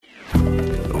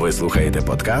Ви слухаєте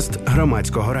подкаст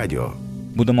Громадського радіо.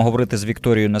 Будемо говорити з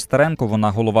Вікторією Нестеренко, вона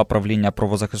голова правління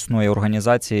правозахисної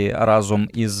організації «Разом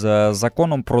із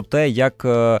законом», про те, як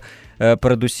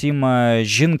передусім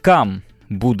жінкам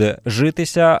буде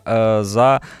житися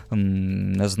за,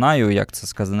 не знаю,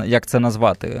 як це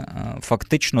назвати,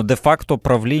 фактично, де-факто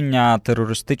правління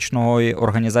терористичної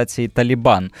організації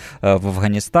 «Талібан» в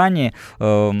Афганістані.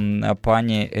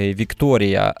 Пані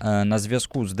Вікторія на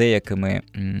зв'язку з деякими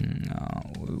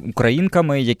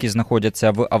українками, які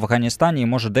знаходяться в Афганістані, і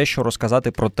може дещо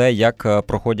розказати про те, як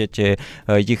проходять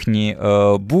їхні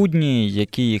будні,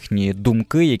 які їхні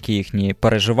думки, які їхні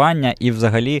переживання і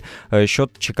взагалі, що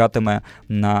чекатиме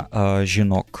на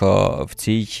жінок в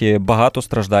цій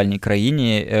багатостраждальній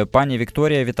країні. Пані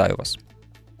Вікторія, вітаю вас.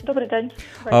 Добрий день.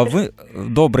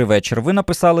 Добрий вечір. Ви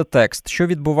написали текст, що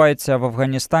відбувається в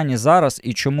Афганістані зараз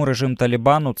і чому режим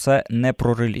Талібану – це не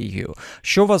про релігію.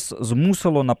 Що вас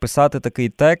змусило написати такий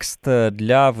текст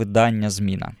для видання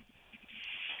 «Зміна»?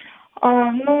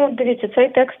 Дивіться, цей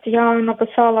текст я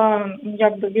написала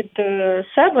від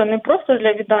себе, не просто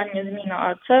для видання «Зміна»,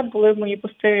 а це були мої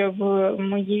пости в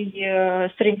моїй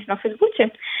сторінці на Фейсбуці.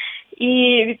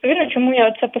 І, відповідно, чому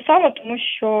я це писала? Тому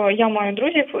що я маю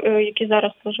друзів, які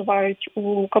зараз проживають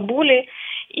у Кабулі,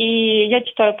 і я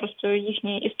читаю просто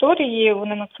їхні історії,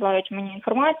 вони надсилають мені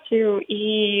інформацію,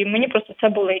 і мені просто це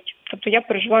болить. Тобто я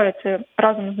переживаю це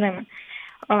разом з ними.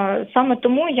 Саме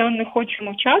тому я не хочу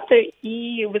мовчати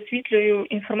і висвітлюю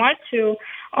інформацію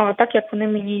так, як вони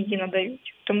мені її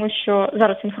надають. Тому що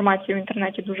зараз інформації в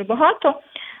інтернеті дуже багато.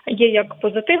 Є як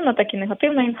позитивна, так і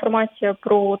негативна інформація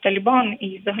про Талібан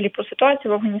і взагалі про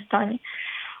ситуацію в Афганістані.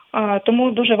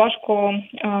 Тому дуже важко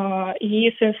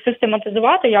її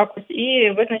систематизувати якось і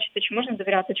визначити, чи можна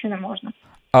довіряти, чи не можна.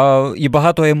 І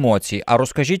багато емоцій. А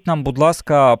розкажіть нам, будь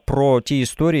ласка, про ті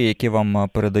історії, які вам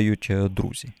передають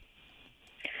друзі.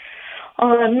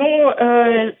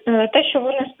 Те, що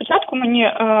вони спочатку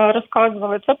мені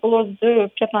розказували, це було з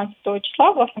 15-го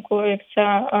числа, власне, коли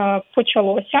це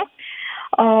почалося.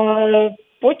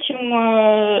 Потім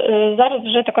зараз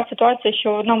вже така ситуація,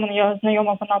 що одна моя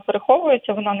знайома, вона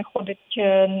переховується, вона не ходить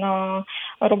на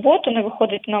роботу, не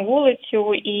виходить на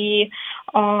вулицю, і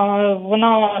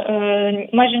вона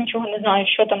майже нічого не знає,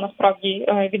 що там насправді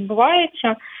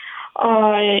відбувається.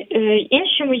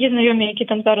 Інші мої знайомі, які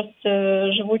там зараз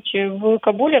живуть в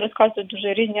Кабулі, розказують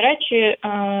дуже різні речі,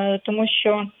 тому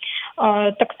що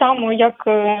так само, як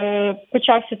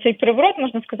почався цей переворот,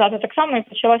 можна сказати, так само і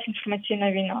почалася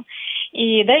інформаційна війна.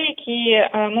 І деякі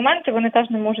моменти вони теж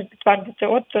не можуть підтвердити.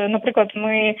 От, наприклад,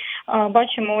 ми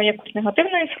бачимо якусь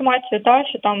негативну інформацію,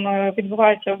 що там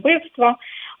відбуваються вбивства,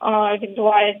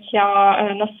 відбувається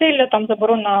насилля, там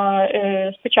заборона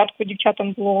спочатку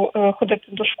дівчатам було ходити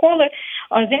до школи.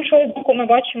 З іншого боку, ми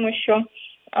бачимо, що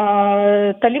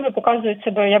таліби показують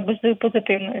себе з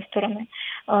позитивної сторони.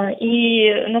 І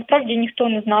насправді ніхто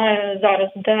не знає зараз,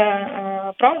 де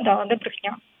правда, а де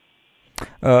брехня.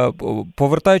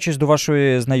 Повертаючись до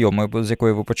вашої знайомої, з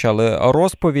якої ви почали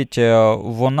розповідь,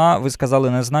 вона, ви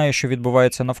сказали, не знає, що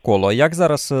відбувається навколо. Як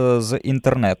зараз з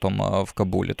інтернетом в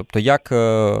Кабулі? Тобто,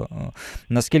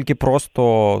 наскільки просто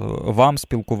вам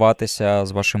спілкуватися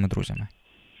з вашими друзями?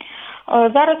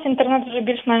 Зараз інтернет вже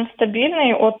більш-менш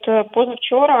стабільний. От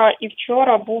позавчора і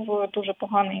вчора був дуже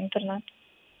поганий інтернет.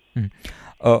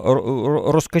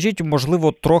 Розкажіть,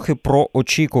 можливо, трохи про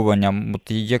очікування.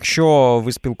 От якщо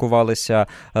ви спілкувалися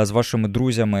з вашими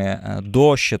друзями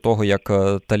до ще того, як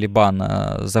Талібан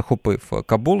захопив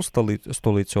Кабул,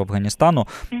 столицю Афганістану,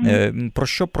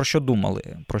 про що думали?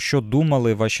 Про що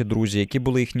думали ваші друзі? Які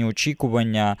були їхні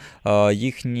очікування,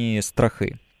 їхні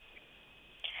страхи?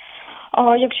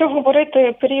 Якщо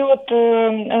говорити період,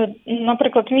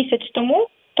 наприклад, місяць тому,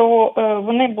 то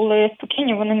вони були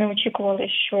спокійні, вони не очікували,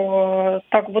 що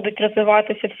так будуть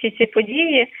розвиватися всі ці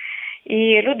події.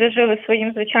 І люди жили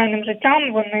своїм звичайним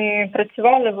життям, вони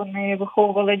працювали, вони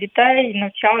виховували дітей,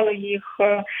 навчали їх,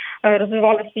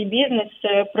 розвивали свій бізнес,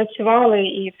 працювали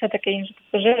і все таке інше.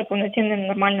 Тобто жили повноцінним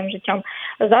нормальним життям.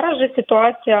 Зараз же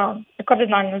ситуація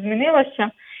кардинально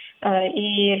змінилася.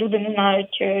 І люди не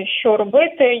знають, що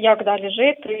робити, як далі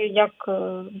жити, як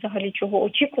взагалі чого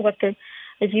очікувати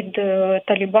від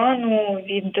Талібану,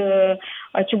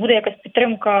 чи буде якась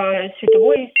підтримка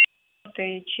світової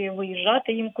спільноти, чи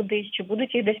виїжджати їм кудись, чи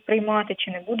будуть їх десь приймати,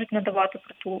 чи не будуть надавати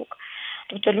притулок.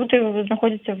 Тобто люди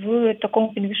знаходяться в такому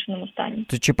підвішеному стані.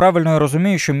 Чи правильно я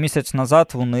розумію, що місяць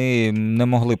назад вони не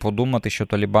могли подумати, що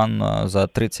Талібан за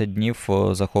 30 днів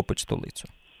захопить столицю?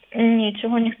 Ні,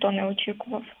 цього ніхто не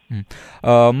очікував.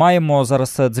 Маємо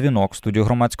зараз дзвінок в студію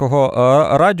громадського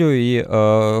радіо і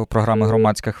програми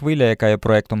 «Громадська хвиля», яка є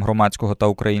проєктом громадського та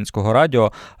українського радіо.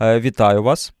 Вітаю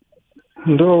вас.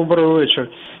 Добрий вечір.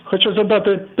 Хочу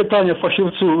задати питання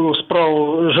фахівцю з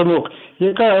прав жінок.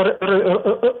 Яка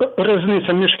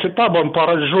різниця між хітабом,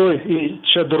 параджою і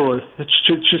чадрою?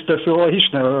 Чисто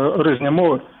філологічна різні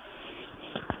мови?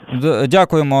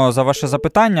 Дякуємо за ваше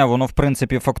запитання. Воно, в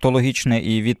принципі, фактологічне,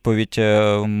 і відповідь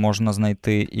можна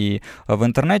знайти і в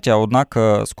інтернеті. Однак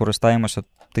скористаємося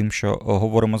тим, що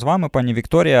говоримо з вами. Пані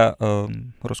Вікторія,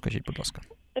 розкажіть, будь ласка.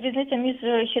 Різниця між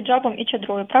хіджабом і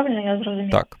чадрою, правильно я зрозуміла?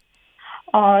 Так.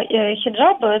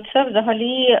 Хіджаб – це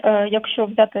взагалі, якщо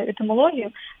взяти етимологію,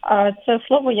 це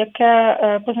слово, яке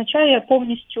позначає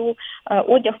повністю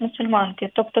одяг мусульманки.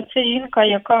 Тобто це жінка,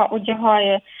 яка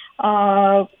одягає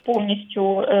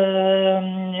повністю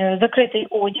закритий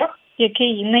одяг,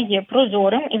 який не є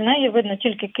прозорим, і в неї видно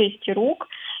тільки кисті рук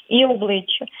і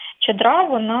обличчя. Чадра,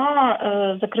 вона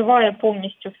закриває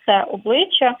повністю все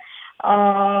обличчя,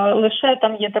 лише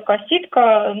там є така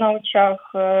сітка на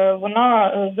очах,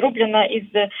 вона зроблена із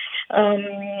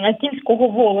кінського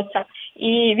волоса.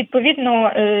 І,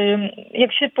 відповідно,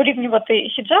 якщо порівнювати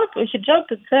хіджаб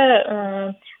 – це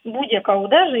будь-яка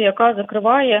одежа, яка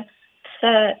закриває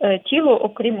все тіло,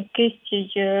 окрім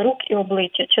кисті рук і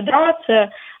обличчя. Чадра – це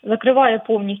закриває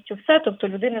повністю все, тобто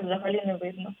людини взагалі не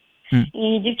видно.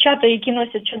 І дівчата, які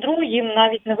носять чадру, їм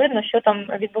навіть не видно, що там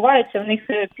відбувається в них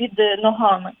під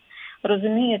ногами.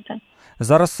 Розумієте?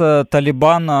 Зараз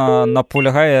Талібан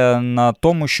наполягає на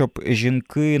тому, щоб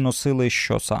жінки носили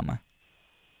що саме?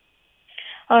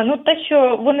 Те,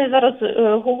 що вони зараз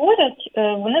говорять,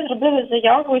 вони зробили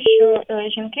заяву, що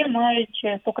жінки мають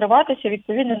покриватися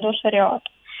відповідно до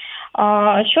шаріату.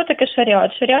 Що таке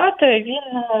шаріат? Шаріат, він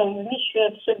вміщує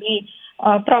в собі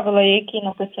правила, які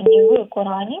написані в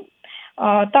Корані.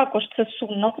 Також це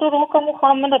сунна пророка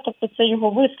Мухаммеда, тобто це його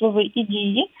вислови і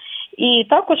дії. І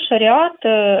також шаріат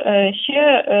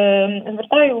ще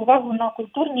звертає увагу на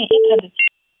культурні і традиційні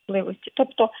особливості.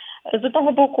 Тобто, з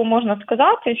одного боку можна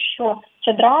сказати, що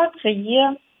чадра – це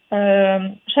є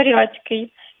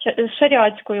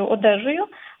шаріатською одежею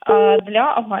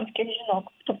для афганських жінок.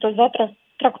 Тобто, за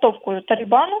трактовкою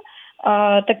Талібану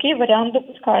такий варіант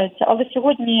допускається. Але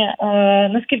сьогодні,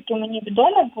 наскільки мені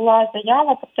відомо, була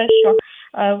заява про те, що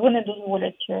вони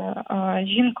дозволять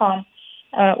жінкам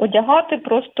одягати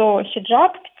просто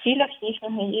хіджаб в цілях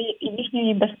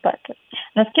їхньої безпеки.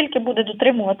 Наскільки буде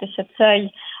дотримуватися це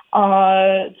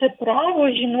право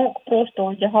жінок просто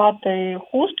одягати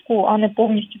хустку, а не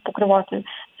повністю покривати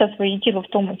все своє тіло, в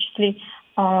тому числі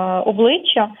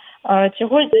обличчя,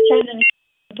 цього, звичайно, ніхто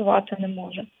готувати не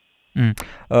може.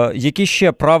 Які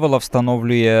ще правила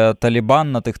встановлює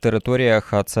Талібан на тих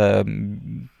територіях, а це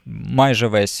майже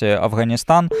весь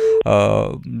Афганістан,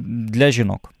 для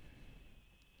жінок?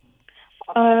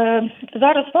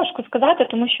 Зараз важко сказати,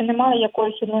 тому що немає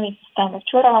якоїсь одної системи.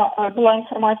 Вчора була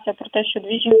інформація про те, що 2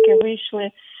 жінки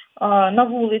вийшли на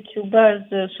вулицю без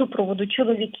супроводу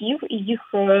чоловіків і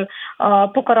їх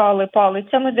покарали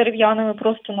палицями дерев'яними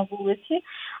просто на вулиці.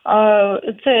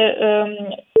 Це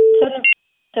не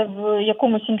в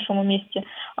якомусь іншому місці.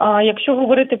 Якщо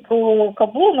говорити про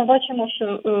Кабул, ми бачимо,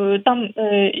 що там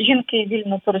жінки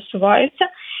вільно пересуваються,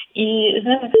 і з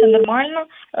ними все нормально.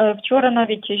 Вчора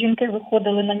навіть жінки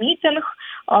виходили на мітинг,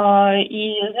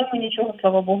 і з ними нічого,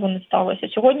 слава Богу, не сталося.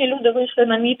 Сьогодні люди вийшли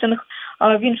на мітинг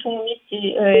в іншому місті,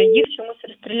 їх чомусь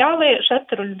розстріляли,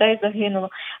 6 людей загинуло.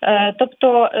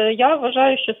 Тобто я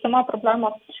вважаю, що сама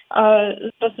проблема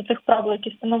просто цих правил, які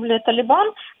встановлює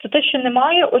Талібан, це те, що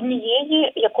немає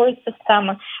однієї якоїсь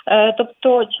системи.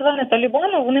 Тобто члени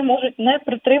Талібану, вони можуть не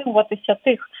притримуватися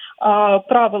тих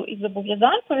правил і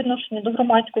зобов'язань по відношенню до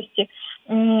громадськості,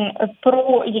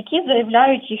 про які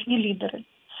заявляють їхні лідери.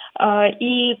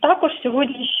 І також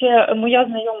сьогодні ще моя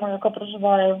знайома, яка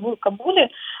проживає в Кабулі,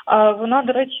 вона,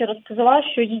 до речі, розповіла,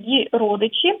 що її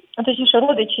родичі, а точніше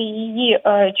родичі її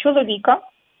чоловіка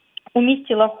у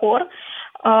місті Лахор,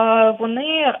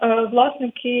 вони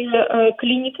власники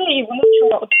клініки, і вони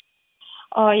вчора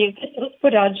якесь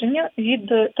розпорядження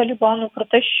від Талібану про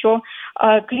те, що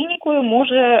клінікою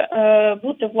може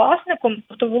бути власником,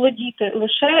 тобто володіти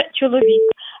лише чоловік,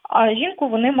 а жінку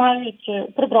вони мають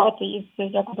прибрати із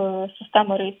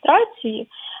системи реєстрації,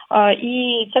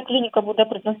 і ця клініка буде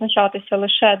призначатися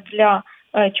лише для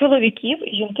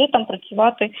чоловіків, і жінки там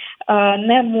працювати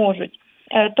не можуть.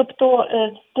 Тобто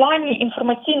в плані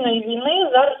інформаційної війни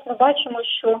зараз ми бачимо,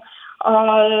 що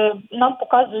нам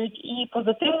показують і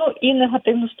позитивну, і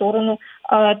негативну сторону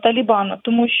Талібану,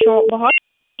 тому що багато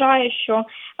вважає, що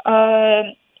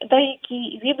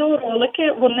деякі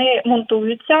відеоролики, вони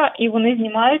монтуються і вони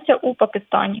знімаються у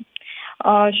Пакистані.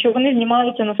 Що вони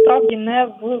знімаються насправді не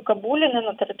в Кабулі, не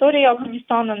на території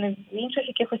Афганістану, не в інших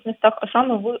якихось містах, а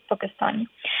саме в Пакистані.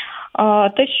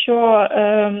 Те, що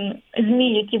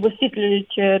ЗМІ, які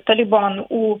висвітлюють Талібан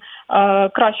у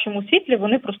кращому світлі,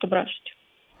 вони просто брешуть.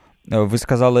 Ви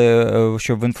сказали,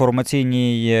 що в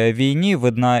інформаційній війні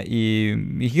видна і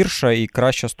гірша, і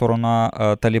краща сторона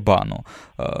Талібану.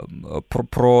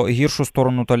 Про гіршу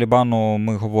сторону Талібану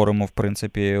ми говоримо, в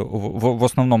принципі, в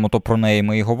основному то про неї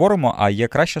ми і говоримо, а є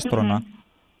краща сторона?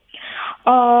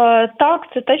 Так,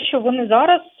 це те, що вони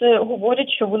зараз говорять,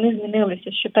 що вони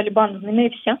змінилися, що Талібан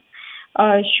змінився,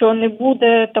 що не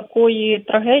буде такої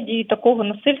трагедії, такого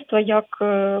насильства, як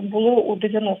було у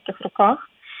 90-х роках.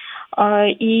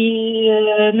 І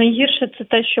найгірше це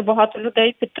те, що багато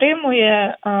людей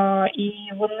підтримує, і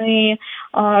вони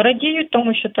радіють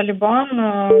тому, що Талібан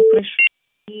прийшов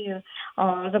і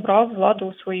забрав владу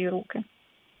у свої руки.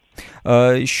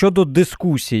 Щодо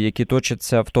дискусій, які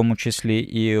точаться в тому числі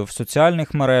і в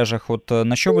соціальних мережах, от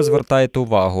на що ви звертаєте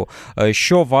увагу?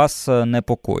 Що вас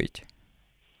непокоїть?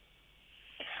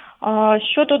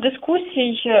 Щодо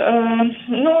дискусій,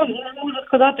 не можу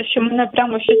сказати, що мене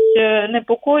прямо щось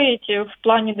непокоїть в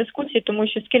плані дискусій, тому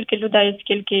що скільки людей,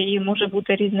 скільки і може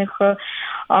бути різних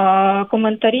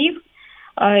коментарів.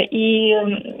 І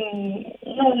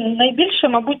найбільше,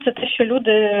 мабуть, це те, що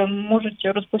люди можуть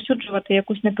розповсюджувати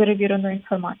якусь неперевірену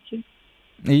інформацію.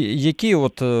 Які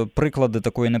от приклади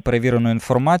такої неперевіреної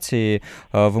інформації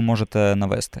ви можете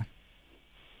навести?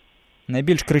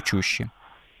 Найбільш кричущі?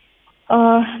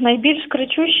 Найбільш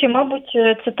кричущі, мабуть,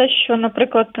 це те, що,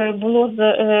 наприклад,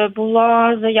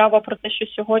 була заява про те, що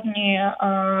сьогодні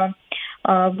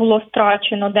було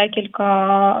страчено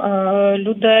декілька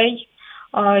людей,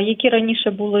 які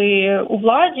раніше були у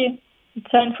владі.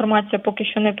 Ця інформація поки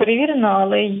що не перевірена,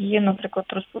 але її, наприклад,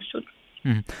 розповсюджують.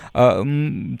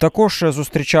 Також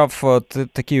зустрічав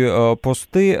такі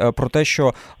пости про те,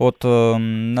 що от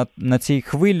на цій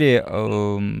хвилі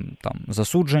там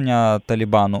засудження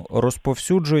Талібану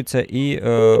розповсюджуються і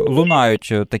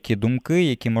лунають такі думки,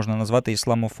 які можна назвати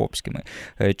ісламофобськими.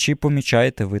 Чи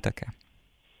помічаєте ви таке?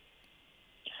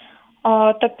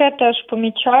 Таке теж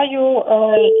помічаю.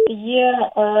 Є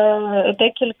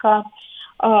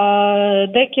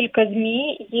декілька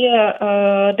ЗМІ, є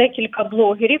декілька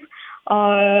блогерів,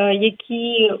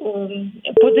 які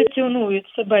позиціонують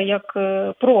себе як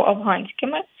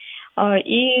проафганськими.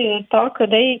 І так,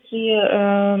 деякі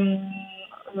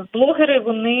блогери,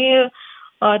 вони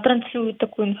транслюють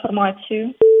таку інформацію.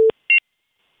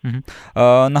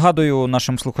 Нагадую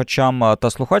нашим слухачам та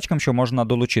слухачкам, що можна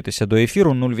долучитися до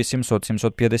ефіру 0800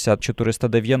 750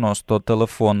 490,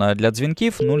 телефон для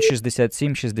дзвінків,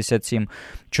 067 67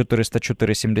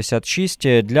 404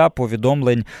 76 для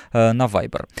повідомлень на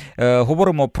Viber.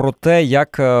 Говоримо про те, як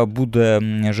буде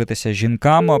житися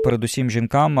жінкам, передусім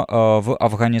жінкам в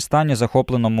Афганістані,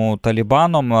 захопленому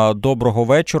Талібаном. Доброго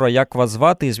вечора. Як вас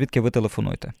звати і звідки ви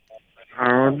телефонуєте?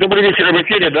 Добрый вечер, в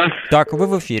эфире, да? Так, ви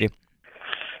в ефірі.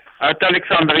 Это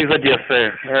Александр из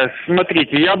Одессы.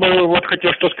 Смотрите, я бы вот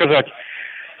хотел что сказать.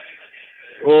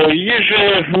 Есть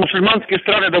же мусульманские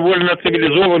страны довольно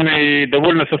цивилизованные,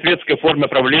 довольно со светской формой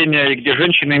правления, и где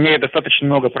женщины имеют достаточно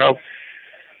много прав.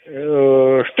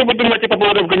 Что вы думаете по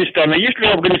поводу Афганистана? Есть ли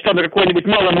у Афганистана какое-нибудь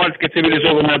маломальское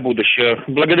цивилизованное будущее?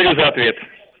 Благодарю за ответ.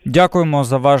 Дякуємо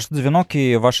за ваш дзвінок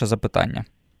і ваше запитання.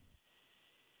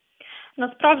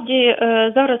 Насправді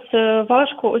зараз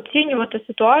важко оцінювати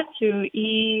ситуацію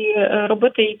і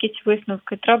робити якісь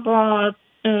висновки. Треба,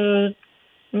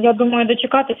 я думаю,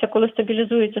 дочекатися, коли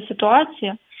стабілізується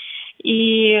ситуація,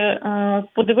 і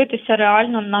подивитися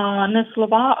реально на не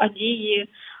слова, а дії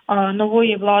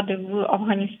нової влади в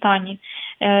Афганістані.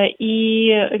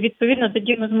 І, відповідно,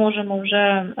 тоді ми зможемо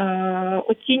вже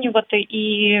оцінювати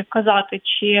і казати,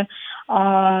 чи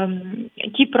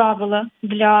ті правила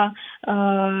для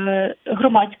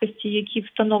громадськості, які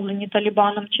встановлені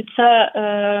Талібаном, чи це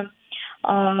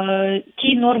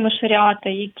ті норми шаріата,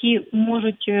 які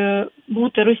можуть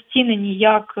бути розцінені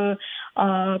як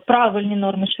правильні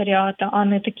норми шаріата, а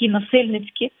не такі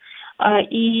насильницькі.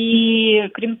 І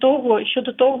крім того,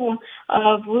 щодо того,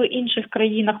 в інших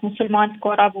країнах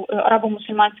мусульманського,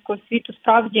 арабо-мусульманського світу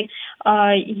справді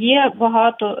є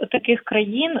багато таких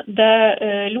країн, де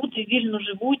люди вільно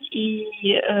живуть, і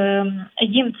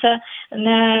їм це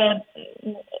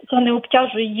не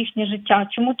обтяжує їхнє життя.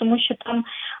 Чому? Тому що там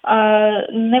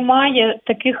немає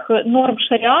таких норм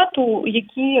шаріату,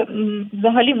 які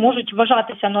взагалі можуть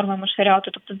вважатися нормами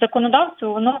шаріату. Тобто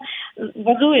законодавство, воно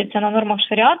базується на нормах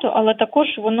шаріату, але але також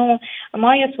воно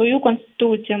має свою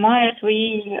конституцію, має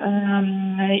свої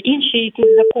інші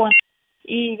якісь закони.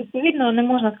 І, відповідно, не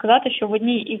можна сказати, що в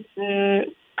одній із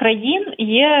країн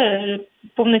є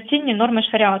повноцінні норми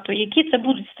шаріату. Які це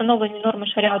будуть встановлені норми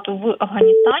шаріату в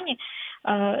Афганістані,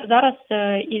 зараз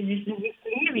із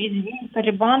слів, із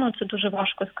Талібану, це дуже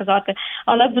важко сказати.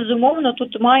 Але, безумовно,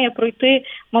 тут має пройти,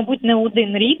 мабуть, не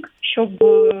один рік, щоб,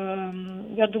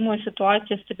 я думаю,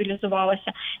 ситуація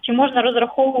стабілізувалася. Чи можна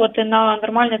розраховувати на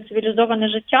нормальне цивілізоване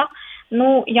життя?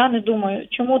 Ну, я не думаю.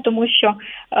 Чому? Тому що,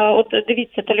 от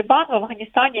дивіться, Талібан в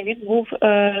Афганістані, він був,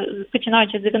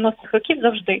 починаючи з 90-х років,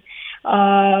 завжди.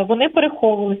 Вони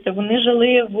переховувалися, вони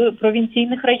жили в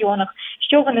провінційних районах.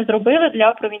 Що вони зробили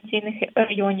для провінційних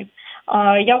районів?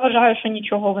 Я вважаю, що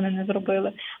нічого вони не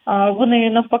зробили. Вони,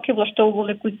 навпаки,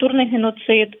 влаштовували культурний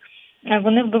геноцид,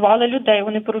 вони вбивали людей,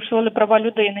 вони порушували права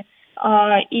людини.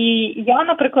 І я,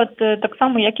 наприклад, так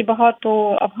само, як і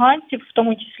багато афганців, в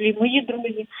тому числі мої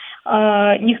друзі,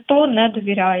 ніхто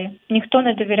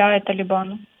не довіряє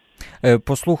Талібану.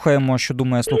 Послухаємо, що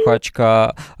думає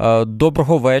слухачка.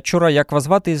 Доброго вечора. Як вас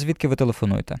звати і звідки ви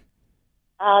телефонуєте?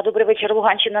 Добрий вечір,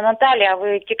 Луганщина, Наталія.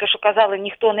 Ви тільки що казали,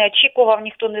 ніхто не очікував,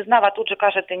 ніхто не знав, а тут же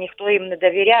кажете, ніхто їм не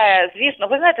довіряє. Звісно,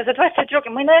 ви знаєте, за 20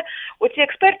 років мене оці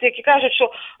експерти, які кажуть,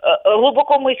 що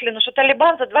глибокомислено, що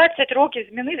Талібан за 20 років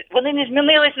вони не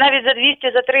змінились навіть за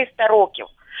 200, за 300 років.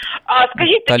 А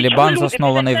скажіть, Талібан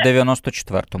заснований в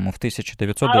 94-му, в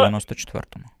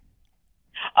 1994-му.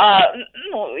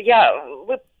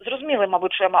 Ви зрозуміли,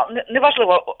 мабуть, що я мав.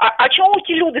 Неважливо. А чому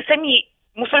ті люди самі,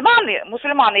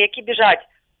 мусульмани, які біжать,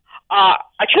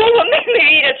 а чому вони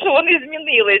не вірять, що вони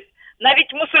змінились?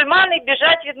 Навіть мусульмани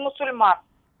біжать від мусульман.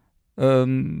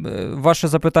 Ваше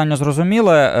запитання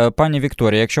зрозуміле. Пані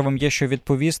Вікторія, якщо вам є що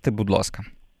відповісти, будь ласка.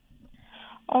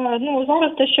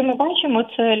 Зараз те, що ми бачимо,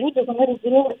 це люди, вони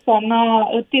розділилися на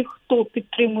тих, хто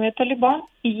підтримує Талібан,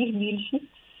 і їх більшість.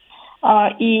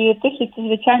 І тих, які,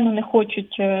 звичайно, не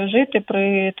хочуть жити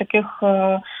при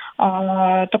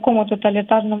такому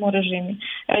тоталітарному режимі.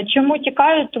 Чому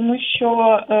тікають? Тому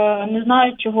що не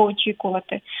знають, чого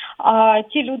очікувати. А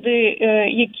ті люди,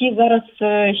 які зараз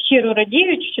щиро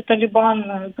радіють, що Талібан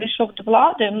прийшов до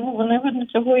влади, вони, видно,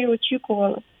 цього і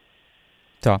очікували.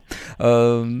 Так.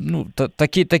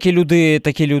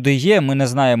 Такі люди є, ми не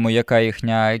знаємо, яка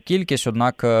їхня кількість,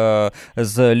 однак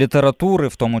з літератури,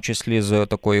 в тому числі з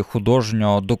такої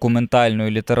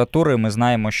художньо-документальної літератури, ми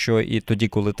знаємо, що і тоді,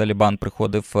 коли Талібан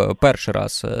приходив перший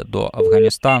раз до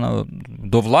Афганістану,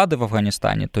 до влади в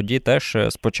Афганістані, тоді теж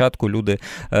спочатку люди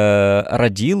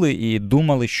раділи і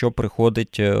думали, що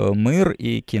приходить мир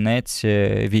і кінець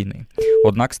війни.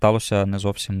 Однак сталося не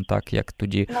зовсім так, як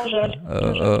тоді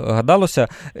гадалося.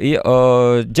 І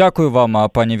дякую вам,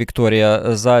 пані Вікторія,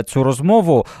 за цю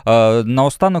розмову.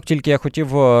 Наостанок тільки я хотів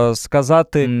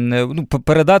сказати,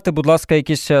 передати, будь ласка,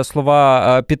 якісь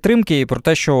слова підтримки і про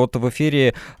те, що от в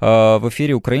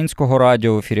ефірі Українського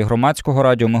радіо, в ефірі Громадського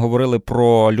радіо ми говорили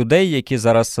про людей, які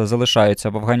зараз залишаються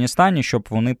в Афганістані, щоб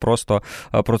вони просто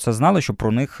про це знали, щоб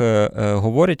про них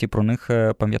говорять і про них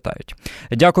пам'ятають.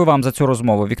 Дякую вам за цю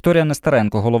розмову. Вікторія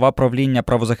Нестеренко, голова правління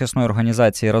правозахисної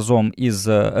організації «Разом із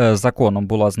законом»,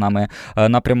 була з нами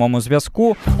на прямому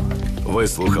зв'язку. Ви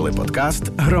слухали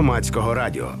подкаст Громадського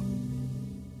радіо.